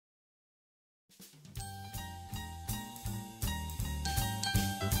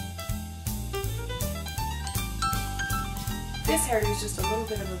This hair is just a little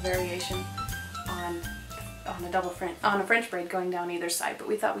bit of a variation on a French braid going down either side, but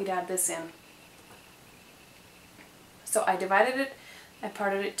we thought we'd add this in. So I divided it, I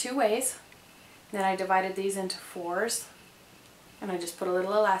parted it 2 ways, then I divided these into 4s, and I just put a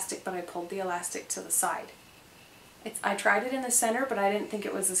little elastic, but I pulled the elastic to the side. I tried it in the center, but I didn't think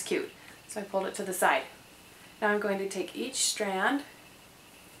it was as cute, so I pulled it to the side. Now I'm going to take each strand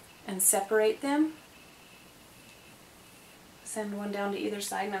and separate them. Send one down to either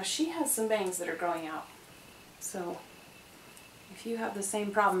side. Now she has some bangs that are growing out, so if you have the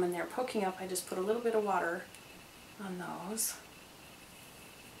same problem and they're poking up, I just put a little bit of water on those.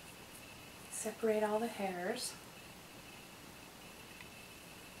 Separate all the hairs.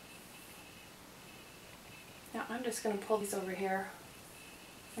 Now I'm just going to pull these over here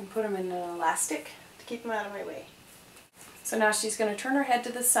and put them in an elastic to keep them out of my way. So now she's going to turn her head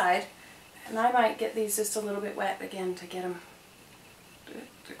to the side, and I might get these just a little bit wet again to get them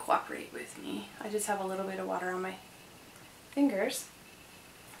to cooperate with me. I just have a little bit of water on my fingers.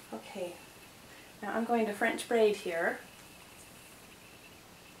 Okay, now I'm going to French braid here.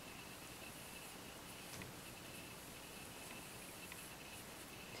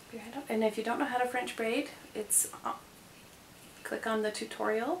 Tip your head up, and if you don't know how to French braid, click on the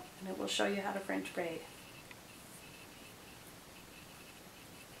tutorial and it will show you how to French braid.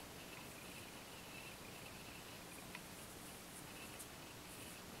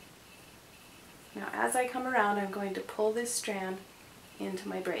 Now as I come around, I'm going to pull this strand into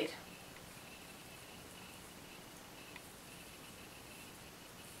my braid.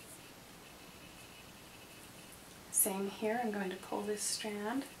 Same here, I'm going to pull this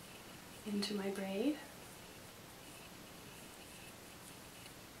strand into my braid.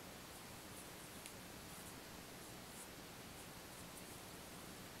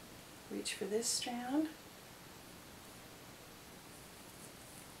 Reach for this strand.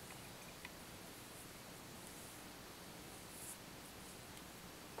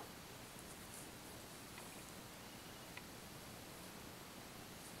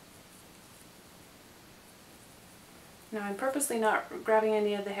 Now I'm purposely not grabbing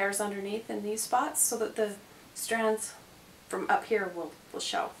any of the hairs underneath in these spots so that the strands from up here will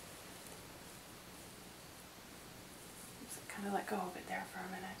show. Just kind of let go of it there for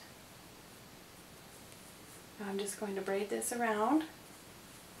a minute. Now I'm just going to braid this around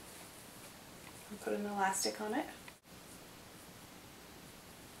and put an elastic on it.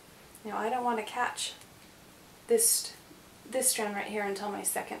 Now I don't want to catch this strand right here until my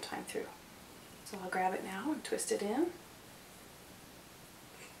second time through. So I'll grab it now and twist it in.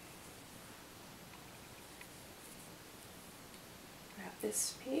 Grab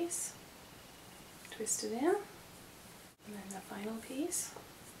this piece, twist it in, and then the final piece.